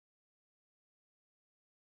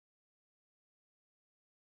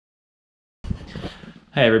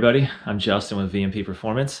Hey everybody, I'm Justin with VMP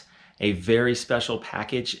Performance. A very special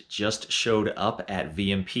package just showed up at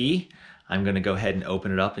VMP. I'm going to go ahead and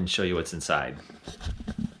open it up and show you what's inside.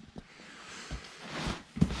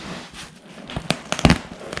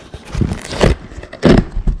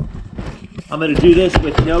 I'm going to do this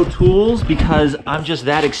with no tools because I'm just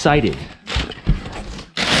that excited.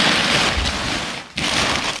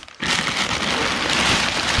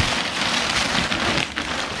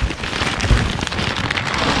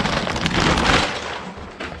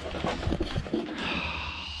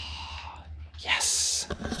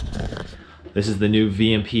 This is the new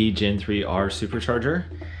VMP Gen3R Supercharger.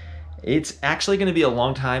 It's actually going to be a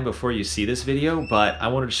long time before you see this video, but I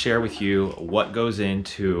wanted to share with you what goes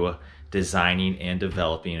into designing and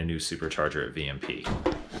developing a new supercharger at VMP.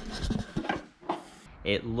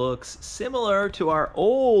 It looks similar to our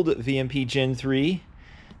old VMP Gen3.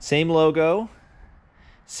 Same logo,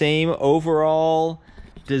 same overall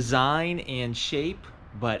design and shape,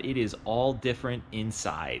 but it is all different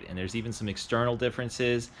inside. And there's even some external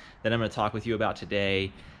differences that I'm going to talk with you about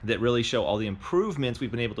today that really show all the improvements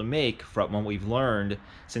we've been able to make from what we've learned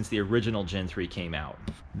since the original Gen 3 came out.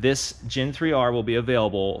 This Gen 3R will be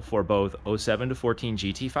available for both 07 to 14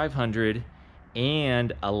 GT500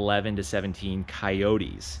 and 11 to 17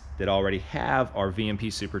 Coyotes that already have our VMP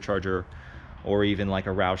supercharger or even like a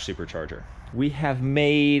Roush supercharger. We have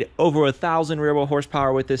made over 1,000 rear wheel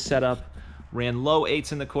horsepower with this setup. Ran low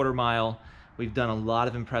 8s in the quarter mile. We've done a lot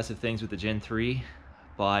of impressive things with the Gen 3,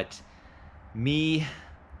 but me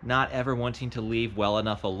not ever wanting to leave well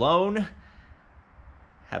enough alone,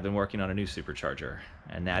 have been working on a new supercharger,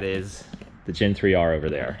 and that is the Gen 3R over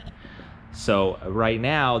there. So right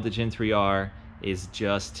now, the Gen 3R is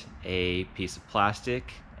just a piece of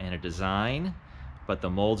plastic and a design, but the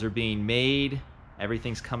molds are being made,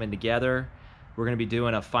 everything's coming together. We're gonna be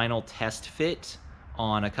doing a final test fit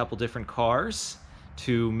on a couple different cars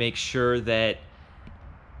to make sure that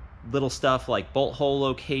little stuff like bolt hole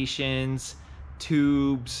locations,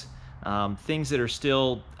 tubes, things that are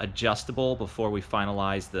still adjustable before we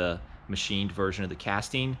finalize the machined version of the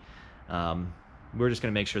casting. We're just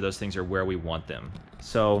going to make sure those things are where we want them.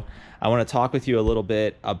 So I want to talk with you a little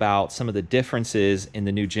bit about some of the differences in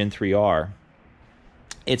the new Gen 3R.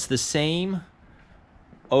 It's the same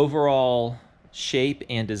overall shape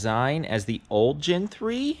and design as the old Gen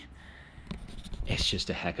 3. It's just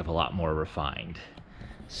a heck of a lot more refined.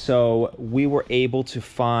 So we were able to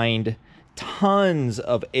find tons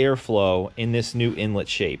of airflow in this new inlet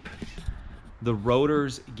shape. The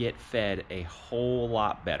rotors get fed a whole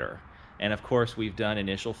lot better. And of course, we've done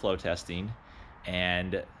initial flow testing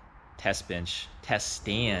and test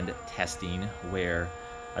stand testing where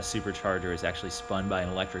a supercharger is actually spun by an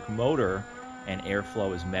electric motor and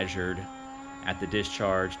airflow is measured at the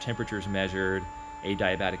discharge, temperature's measured,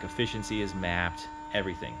 adiabatic efficiency is mapped,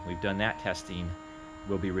 everything. We've done that testing.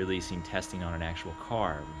 We'll be releasing testing on an actual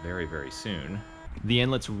car very, very soon. The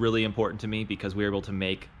inlet's really important to me because we were able to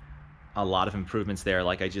make a lot of improvements there,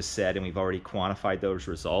 like I just said, and we've already quantified those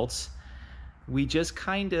results. We just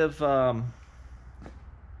kind of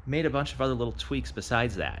made a bunch of other little tweaks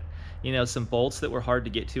besides that. You know, some bolts that were hard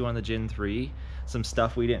to get to on the Gen 3, some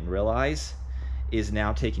stuff we didn't realize is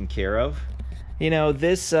now taken care of. You know,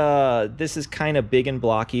 this is kind of big and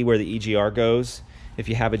blocky where the EGR goes. If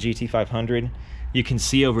you have a GT500, you can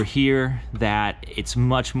see over here that it's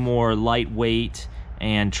much more lightweight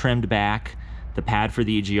and trimmed back. The pad for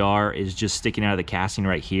the EGR is just sticking out of the casting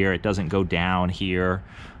right here. It doesn't go down here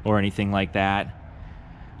or anything like that.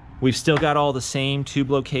 We've still got all the same tube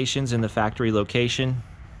locations in the factory location.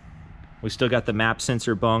 We've still got the map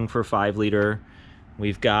sensor bung for 5 liter.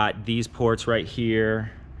 We've got these ports right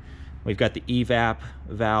here. We've got the Evap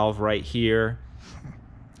valve right here.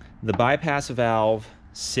 The bypass valve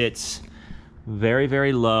sits very,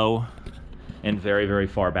 very low and very, very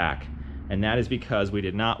far back. And that is because we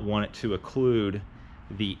did not want it to occlude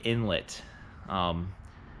the inlet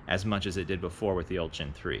as much as it did before with the old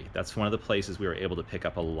Gen 3. That's one of the places we were able to pick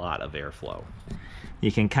up a lot of airflow.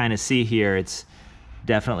 You can kind of see here, it's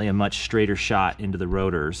definitely a much straighter shot into the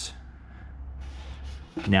rotors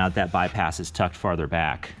now that bypass is tucked farther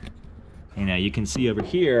back. You know, you can see over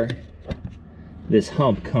here, this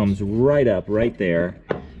hump comes right up right there,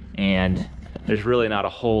 and there's really not a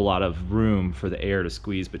whole lot of room for the air to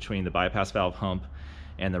squeeze between the bypass valve hump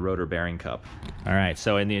and the rotor bearing cup. All right,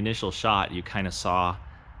 so in the initial shot, you kind of saw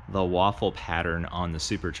the waffle pattern on the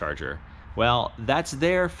supercharger. Well, that's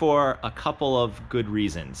there for a couple of good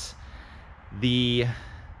reasons. The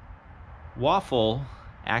waffle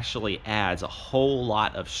actually adds a whole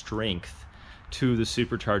lot of strength to the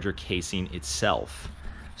supercharger casing itself.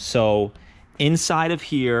 So Inside of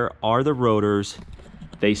here are the rotors.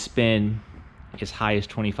 They spin as high as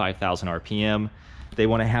 25,000 RPM. They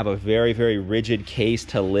want to have a very, very rigid case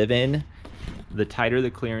to live in. The tighter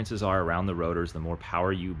the clearances are around the rotors, the more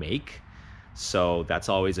power you make. So that's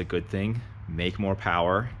always a good thing. Make more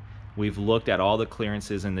power. We've looked at all the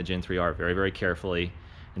clearances in the Gen3R very, very carefully,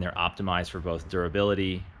 and they're optimized for both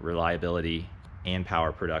durability, reliability, and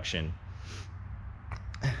power production.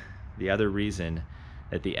 The other reason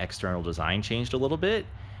that the external design changed a little bit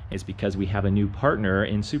is because we have a new partner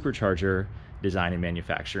in Supercharger Design and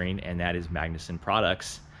Manufacturing, and that is Magnuson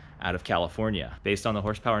Products out of California. Based on the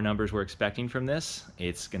horsepower numbers we're expecting from this,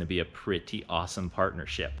 it's gonna be a pretty awesome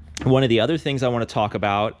partnership. One of the other things I wanna talk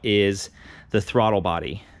about is the throttle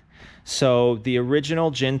body. So the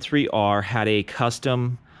original Gen3R had a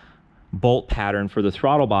custom bolt pattern for the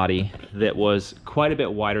throttle body that was quite a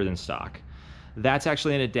bit wider than stock. That's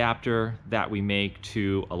actually an adapter that we make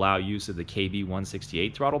to allow use of the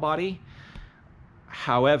KB168 throttle body.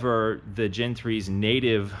 However, the Gen3's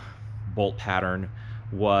native bolt pattern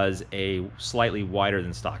was a slightly wider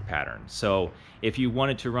than stock pattern. So if you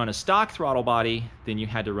wanted to run a stock throttle body, then you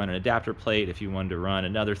had to run an adapter plate. If you wanted to run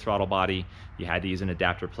another throttle body, you had to use an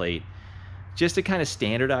adapter plate. Just to kind of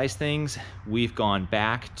standardize things, we've gone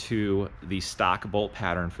back to the stock bolt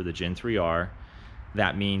pattern for the Gen3R.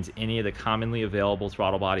 That means any of the commonly available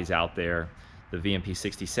throttle bodies out there, the VMP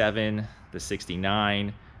 67, the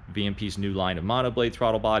 69, VMP's new line of monoblade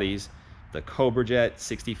throttle bodies, the Cobra Jet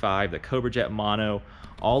 65, the Cobra Jet Mono,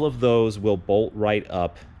 all of those will bolt right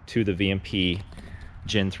up to the VMP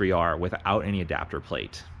Gen3R without any adapter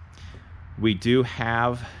plate. We do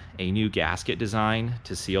have a new gasket design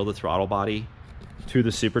to seal the throttle body to the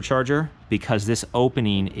supercharger because this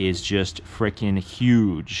opening is just freaking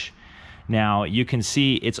huge. Now you can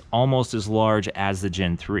see it's almost as large as the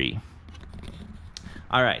Gen3.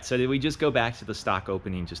 All right, so did we just go back to the stock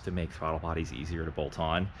opening just to make throttle bodies easier to bolt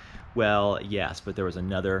on? Well, yes, but there was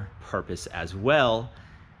another purpose as well.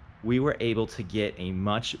 We were able to get a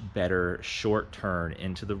much better short turn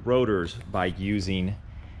into the rotors by using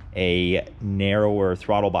a narrower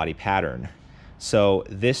throttle body pattern. So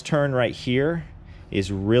this turn right here is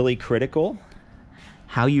really critical.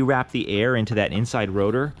 How you wrap the air into that inside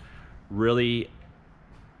rotor really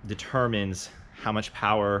determines how much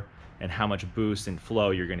power and how much boost and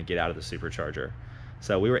flow you're going to get out of the supercharger.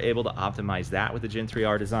 So we were able to optimize that with the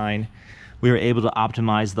Gen3R design. We were able to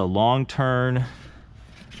optimize the long turn.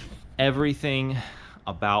 Everything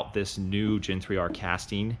about this new Gen3R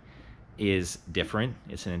casting is different.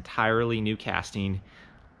 It's an entirely new casting.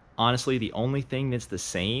 Honestly, the only thing that's the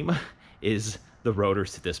same is the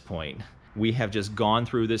rotors to this point. We have just gone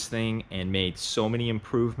through this thing and made so many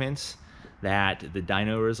improvements that the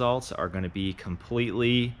dyno results are going to be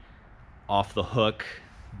completely off the hook.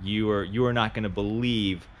 You are not going to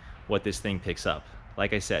believe what this thing picks up.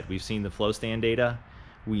 Like I said, we've seen the flow stand data.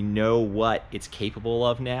 We know what it's capable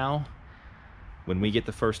of now. When we get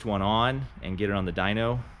the first one on and get it on the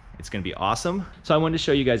dyno, it's going to be awesome. So I wanted to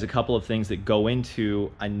show you guys a couple of things that go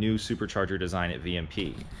into a new supercharger design at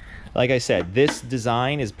VMP. Like I said, this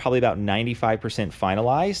design is probably about 95%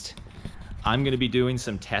 finalized. I'm going to be doing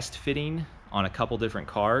some test fitting on a couple different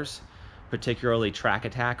cars, particularly Track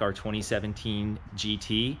Attack, our 2017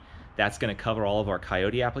 GT. That's going to cover all of our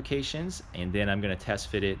Coyote applications, and then I'm going to test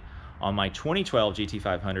fit it on my 2012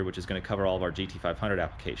 GT500, which is going to cover all of our GT500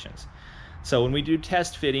 applications. So when we do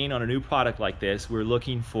test fitting on a new product like this, we're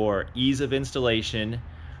looking for ease of installation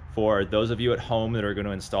for those of you at home that are going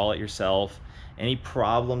to install it yourself. Any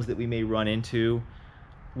problems that we may run into,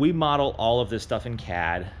 we model all of this stuff in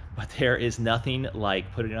CAD, but there is nothing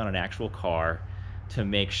like putting it on an actual car to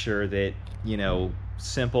make sure that, you know,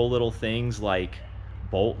 simple little things like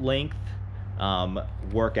bolt length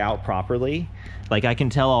work out properly. Like I can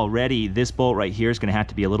tell already this bolt right here is going to have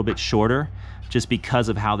to be a little bit shorter just because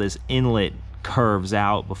of how this inlet curves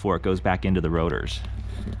out before it goes back into the rotors.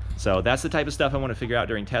 So that's the type of stuff I want to figure out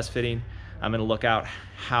during test fitting. I'm going to look out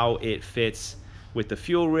how it fits with the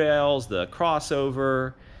fuel rails, the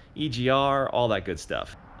crossover, EGR, all that good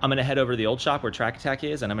stuff. I'm going to head over to the old shop where Track Attack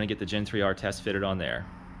is, and I'm going to get the Gen3R test fitted on there.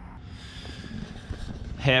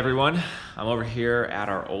 Hey everyone, I'm over here at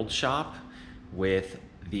our old shop with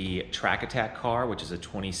the Track Attack car, which is a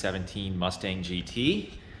 2017 Mustang GT.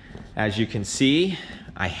 As you can see,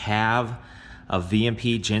 I have a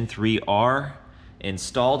VMP Gen3R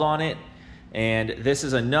installed on it, and this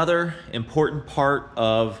is another important part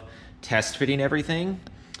of test fitting everything,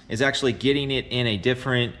 is actually getting it in a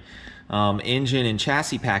different engine and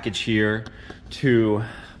chassis package here to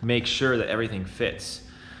make sure that everything fits.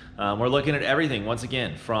 We're looking at everything, once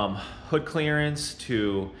again, from hood clearance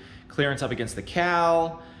to clearance up against the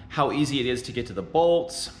cowl, how easy it is to get to the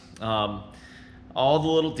bolts, all the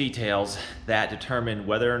little details that determine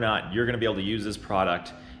whether or not you're going to be able to use this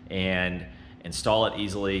product and install it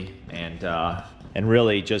easily and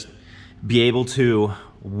really just be able to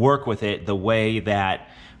work with it the way that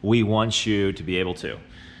we want you to be able to.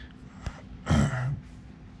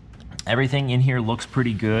 Everything in here looks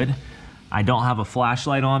pretty good. I don't have a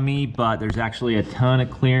flashlight on me, but there's actually a ton of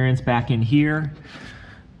clearance back in here.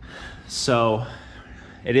 So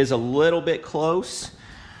it is a little bit close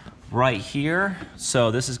right here.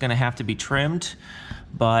 So this is gonna have to be trimmed,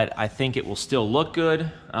 but I think it will still look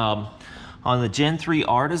good. On the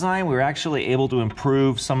Gen3R design, we were actually able to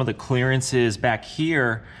improve some of the clearances back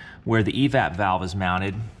here where the Evap valve is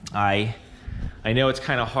mounted. I know it's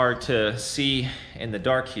kind of hard to see in the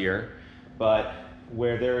dark here, but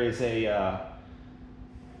where there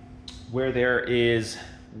is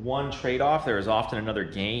one trade-off, there is often another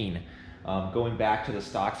gain. Going back to the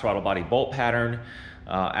stock throttle body bolt pattern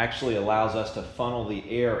actually allows us to funnel the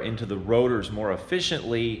air into the rotors more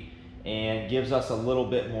efficiently and gives us a little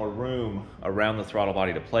bit more room around the throttle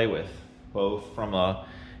body to play with, both from a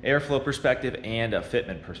airflow perspective and a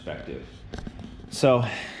fitment perspective. So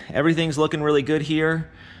everything's looking really good here.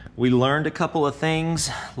 We learned a couple of things,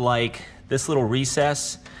 like this little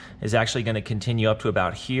recess is actually going to continue up to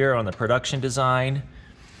about here on the production design.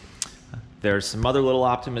 There's some other little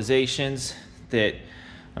optimizations that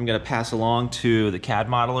I'm going to pass along to the CAD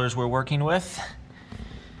modelers we're working with.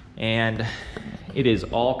 And it is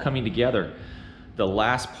all coming together. The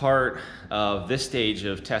last part of this stage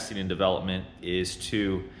of testing and development is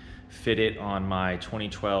to fit it on my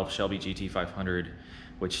 2012 Shelby GT500,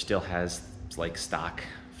 which still has like stock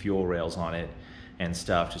fuel rails on it and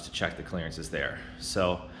stuff, just to check the clearances there.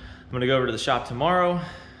 So I'm gonna go over to the shop tomorrow,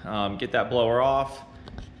 get that blower off,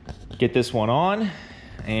 get this one on,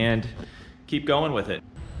 and keep going with it.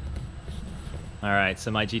 All right, so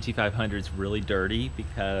my GT500 is really dirty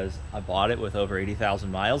because I bought it with over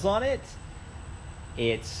 80,000 miles on it.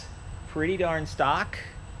 It's pretty darn stock,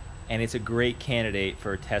 and it's a great candidate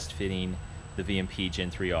for test fitting the VMP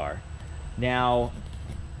Gen3R. Now,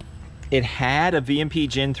 it had a VMP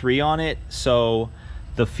Gen3 on it, so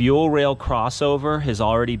the fuel rail crossover has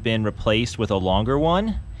already been replaced with a longer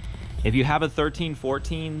one. If you have a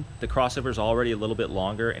 13-14, the crossover is already a little bit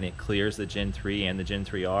longer and it clears the Gen3 and the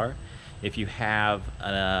Gen3R. If you have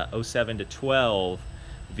a 07 to 12,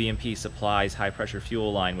 VMP supplies high pressure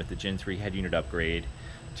fuel line with the Gen3 head unit upgrade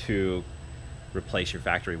to replace your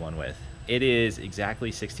factory one with. It is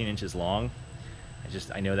exactly 16 inches long.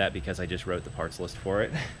 I know that because I just wrote the parts list for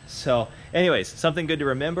it. So anyways, something good to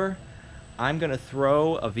remember. I'm gonna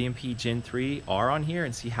throw a VMP Gen3R on here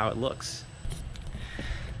and see how it looks.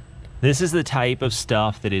 This is the type of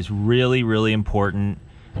stuff that is really, really important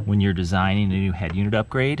when you're designing a new head unit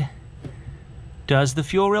upgrade. Does the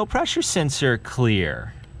fuel rail pressure sensor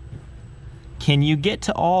clear? Can you get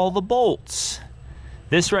to all the bolts?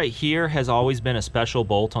 This right here has always been a special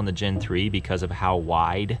bolt on the Gen3 because of how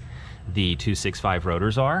wide the 265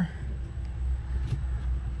 rotors are.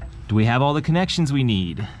 Do we have all the connections we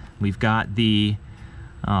need? We've got the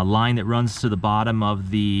line that runs to the bottom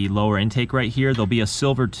of the lower intake right here. There'll be a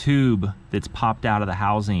silver tube that's popped out of the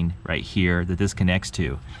housing right here that this connects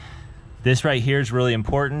to. This right here is really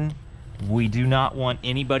important. We do not want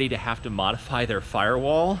anybody to have to modify their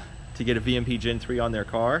firewall to get a VMP Gen3 on their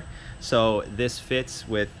car. So this fits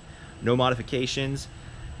with no modifications.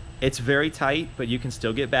 It's very tight, but you can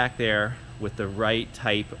still get back there with the right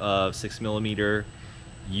type of 6mm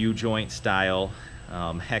U-joint style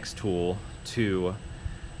hex tool to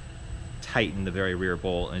tighten the very rear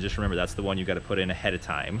bolt. And just remember, that's the one you got to put in ahead of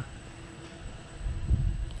time.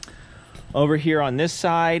 Over here on this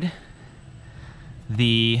side,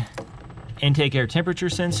 the intake air temperature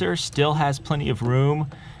sensor still has plenty of room,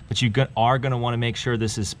 but you are going to want to make sure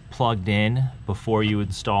this is plugged in before you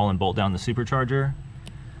install and bolt down the supercharger.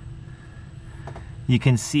 You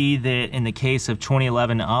can see that in the case of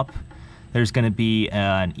 2011 up, there's going to be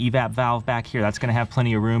an Evap valve back here. That's going to have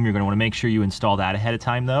plenty of room. You're going to want to make sure you install that ahead of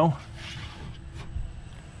time though.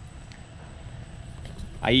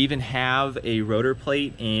 I even have a rotor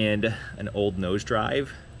plate and an old nose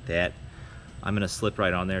drive that I'm going to slip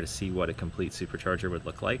right on there to see what a complete supercharger would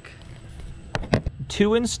look like.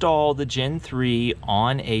 To install the Gen3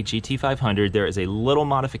 on a GT500, there is a little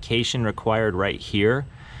modification required right here.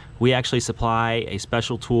 We actually supply a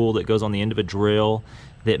special tool that goes on the end of a drill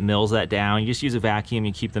that mills that down. You just use a vacuum,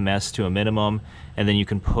 you keep the mess to a minimum, and then you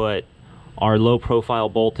can put our low profile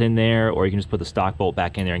bolt in there, or you can just put the stock bolt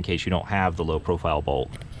back in there in case you don't have the low profile bolt.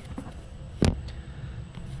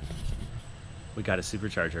 We got a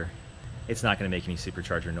supercharger. it's not going to make any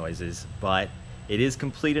supercharger noises, but it is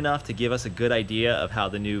complete enough to give us a good idea of how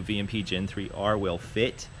the new VMP Gen3R will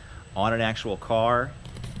fit on an actual car.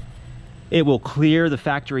 It will clear the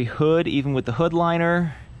factory hood even with the hood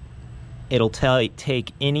liner. It'll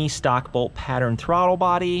take any stock bolt pattern throttle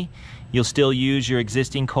body. You'll still use your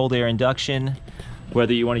existing cold air induction,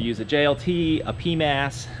 whether you want to use a JLT, a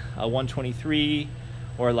PMAS, a 123,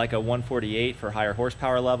 or like a 148 for higher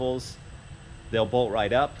horsepower levels. They'll bolt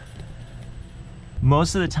right up.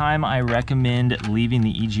 Most of the time I recommend leaving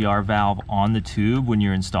the EGR valve on the tube when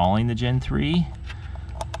you're installing the Gen 3,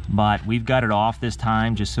 but we've got it off this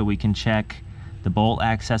time just so we can check the bolt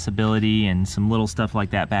accessibility and some little stuff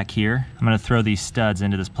like that back here. I'm gonna throw these studs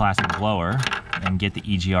into this plastic blower and get the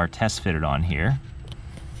EGR test fitted on here.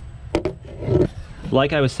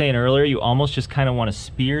 Like I was saying earlier, you almost just kind of want to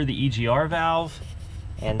spear the EGR valve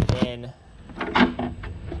and then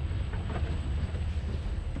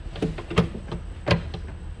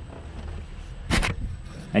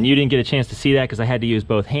and you didn't get a chance to see that because I had to use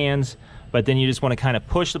both hands, but then you just want to kind of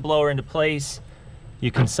push the blower into place.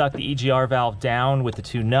 You can suck the EGR valve down with the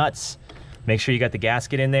two nuts. Make sure you got the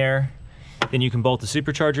gasket in there. Then you can bolt the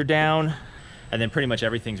supercharger down, and then pretty much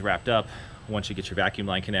everything's wrapped up once you get your vacuum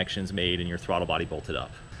line connections made and your throttle body bolted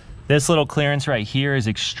up. This little clearance right here is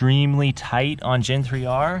extremely tight on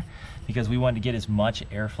Gen3R because we wanted to get as much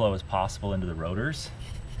airflow as possible into the rotors.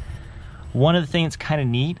 One of the things that's kind of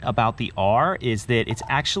neat about the R is that it's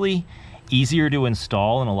actually easier to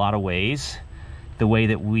install in a lot of ways. The way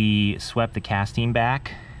that we swept the casting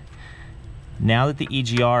back. Now that the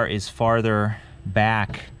EGR is farther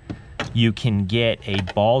back, you can get a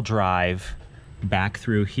ball drive back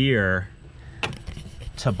through here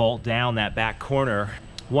to bolt down that back corner.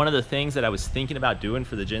 One of the things that I was thinking about doing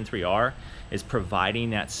for the Gen3R is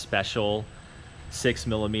providing that special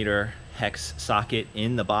 6mm hex socket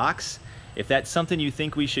in the box. If that's something you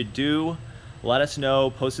think we should do, let us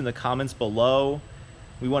know, post in the comments below.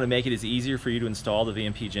 We want to make it as easier for you to install the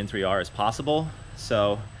VMP Gen3R as possible.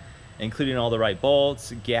 So including all the right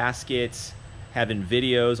bolts, gaskets, having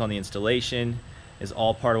videos on the installation is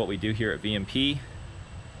all part of what we do here at VMP.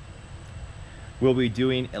 We'll be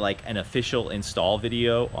doing like an official install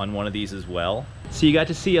video on one of these as well. So you got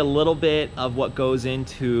to see a little bit of what goes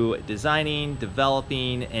into designing,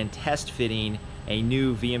 developing, and test fitting a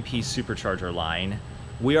new VMP supercharger line.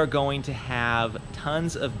 We are going to have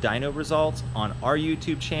tons of dyno results on our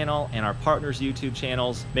YouTube channel and our partners' YouTube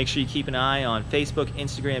channels. Make sure you keep an eye on Facebook,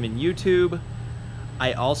 Instagram, and YouTube.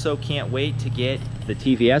 I also can't wait to get the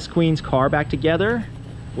TVS Queen's car back together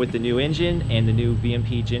with the new engine and the new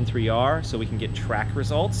VMP Gen3R so we can get track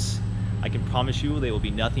results. I can promise you they will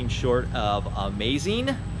be nothing short of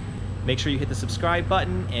amazing. Make sure you hit the subscribe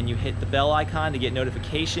button and you hit the bell icon to get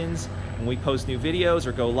notifications when we post new videos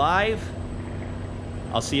or go live.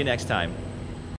 I'll see you next time.